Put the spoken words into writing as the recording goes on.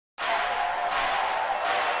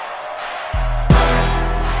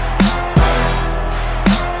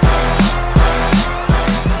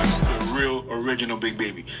original Big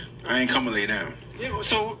Baby. I ain't coming to lay down. Yeah,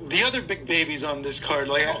 so the other big babies on this card,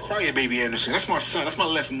 like Crybaby Anderson. That's my son. That's my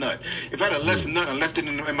left nut. If I had a left nut and left it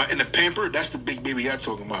in the pamper, that's the Big Baby I'm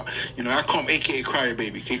talking about. You know, I call him AKA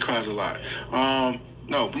Crybaby. He cries a lot.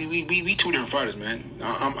 No, we two different fighters, man.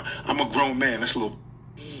 I'm a grown man. That's a little.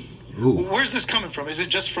 Ooh. Where's this coming from? Is it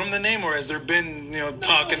just from the name, or has there been,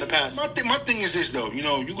 talk in the past? My thing is this, though. You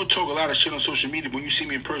can talk a lot of shit on social media, but when you see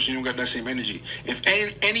me in person, you don't got that same energy. If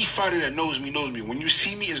any fighter that knows me. When you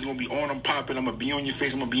see me, it's gonna be on and popping. I'm gonna be on your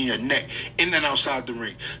face. I'm gonna be in your neck, in and outside the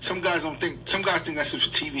ring. Some guys think that's for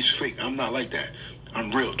TV is fake. I'm not like that. I'm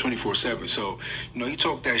real, 24/7. So, you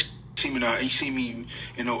talk that. See me now. You see me,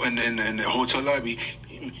 in the hotel lobby.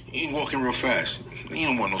 He walking real fast. He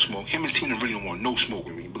don't want no smoke. Him and his team really don't want no smoke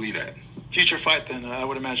with me. Believe that. Future fight, then, I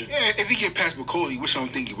would imagine. Yeah, if he get past Bakole, which I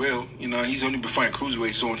don't think he will. He's only been fighting cruiserweights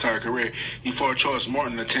his whole entire career. He fought Charles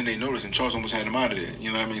Martin in a 10-day notice, and Charles almost had him out of there.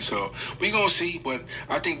 You know what I mean? So we gonna see, but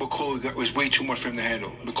I think Bakole was way too much for him to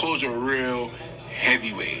handle. Bakole's a real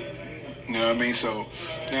heavyweight. You know what I mean? So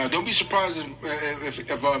now, don't be surprised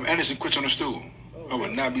if Anderson quits on the stool. I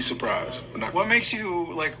would not be surprised. What makes you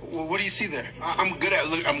what do you see there? I'm good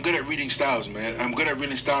at reading styles, man. I'm good at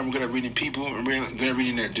reading style. I'm good at reading people. I'm good at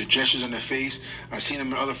reading their gestures on their face. I've seen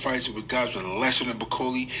him in other fights with guys with lesser than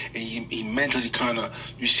Bakole, and he mentally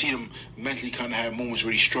you see him mentally have moments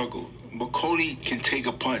where he struggled. Bakole can take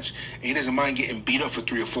a punch, and he doesn't mind getting beat up for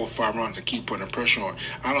 3 or 4 or 5 rounds and keep putting the pressure on.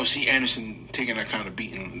 I don't see Anderson taking that kind of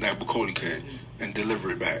beating that Bakole can and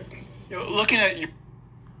deliver it back. Looking at you.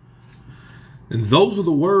 And those are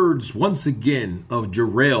the words, once again, of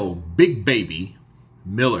Jarrell Big Baby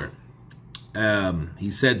Miller. He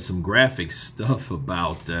said some graphic stuff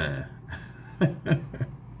about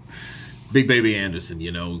Big Baby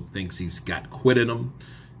Anderson, thinks he's got quit in him,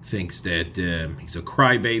 thinks that he's a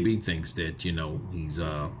crybaby, thinks that, he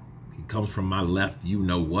comes from my left, you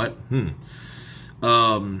know what. He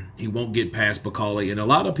won't get past Bakole. And a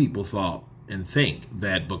lot of people thought and think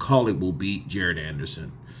that Bakole will beat Jared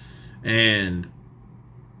Anderson. And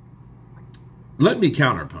let me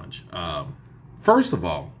counterpunch. First of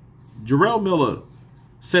all, Jarrell Miller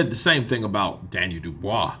said the same thing about Daniel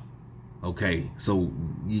Dubois. Okay, so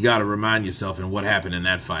you got to remind yourself and what happened in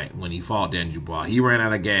that fight when he fought Daniel Dubois. He ran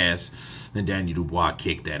out of gas, and Daniel Dubois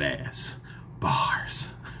kicked that ass. Bars.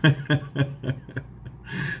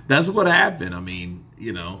 That's what happened. I mean,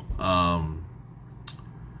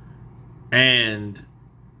 and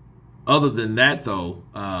other than that, though,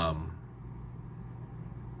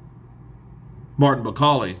 Martin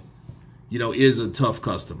Bakole, is a tough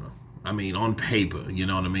customer. I mean, on paper, you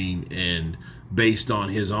know what I mean? And based on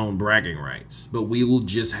his own bragging rights. But we will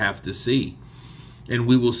just have to see. And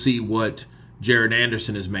we will see what Jared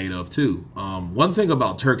Anderson is made of, too. One thing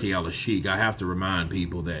about Turki Al-Sheikh, I have to remind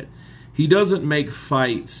people that he doesn't make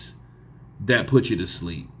fights that put you to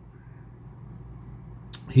sleep.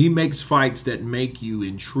 He makes fights that make you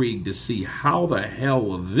intrigued to see how the hell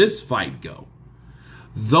will this fight go.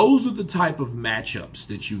 Those are the type of matchups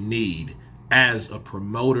that you need as a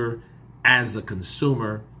promoter, as a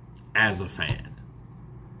consumer, as a fan.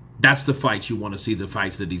 That's the fights you want to see, the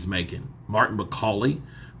fights that he's making. Martin Bakole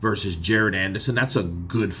versus Jared Anderson. That's a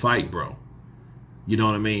good fight, bro. You know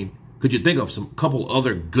what I mean? Could you think of some couple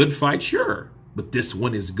other good fights? Sure. But this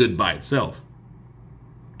one is good by itself.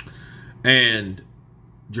 And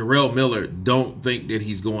Jarrell Miller, don't think that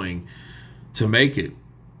he's going to make it.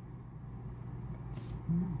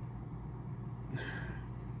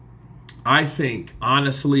 I think,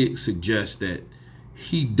 honestly, it suggests that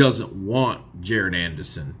he doesn't want Jared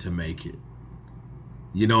Anderson to make it.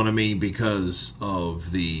 You know what I mean? Because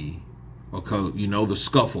of the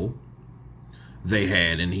scuffle they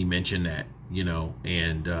had, and he mentioned that,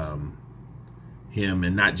 and him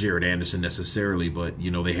and not Jared Anderson necessarily, but,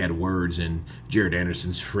 they had words, and Jared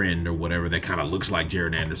Anderson's friend or whatever that kind of looks like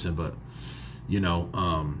Jared Anderson, but,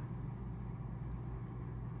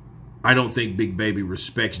 I don't think Big Baby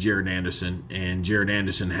respects Jared Anderson, and Jared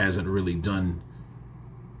Anderson hasn't really done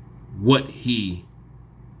what he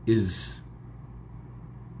is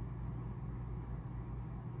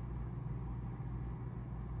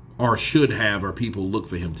or should have, or people look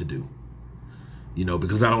for him to do.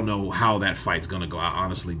 Because I don't know how that fight's going to go. I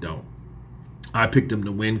honestly don't. I picked him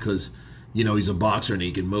to win because, he's a boxer and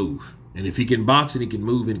he can move. And if he can box and he can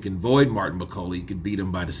move and he can avoid Martin Bakole, he could beat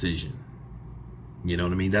him by decision. You know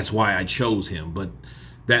what I mean? That's why I chose him. But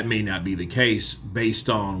that may not be the case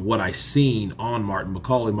based on what I've seen on Martin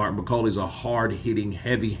Bakole. Martin Bakole is a hard-hitting,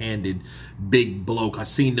 heavy-handed, big bloke. I've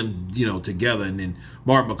seen them, together. And then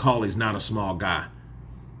Martin Bakole is not a small guy.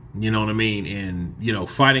 You know what I mean? And,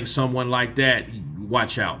 fighting someone like that,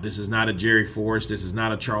 watch out. This is not a Jerry Forrest. This is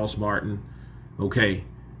not a Charles Martin. Okay?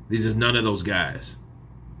 This is none of those guys.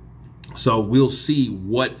 So we'll see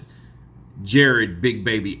what Jared Big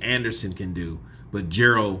Baby Anderson can do. But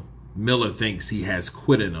Jarrell Miller thinks he has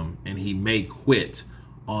quit in him, and he may quit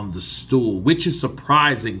on the stool, which is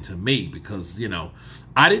surprising to me because, you know,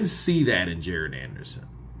 I didn't see that in Jared Anderson.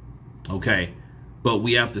 Okay? But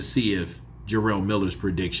we have to see if Jarrell Miller's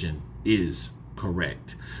prediction is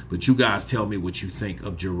correct. But you guys tell me what you think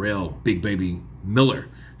of Jarrell Big Baby Miller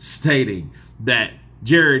stating that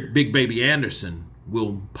Jared Big Baby Anderson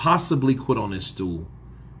will possibly quit on his stool.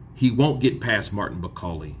 He won't get past Martin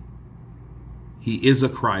Bakole. He is a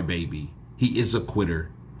crybaby. He is a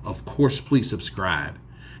quitter. Of course, please subscribe.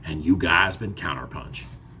 And you guys been Counterpunch.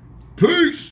 Peace.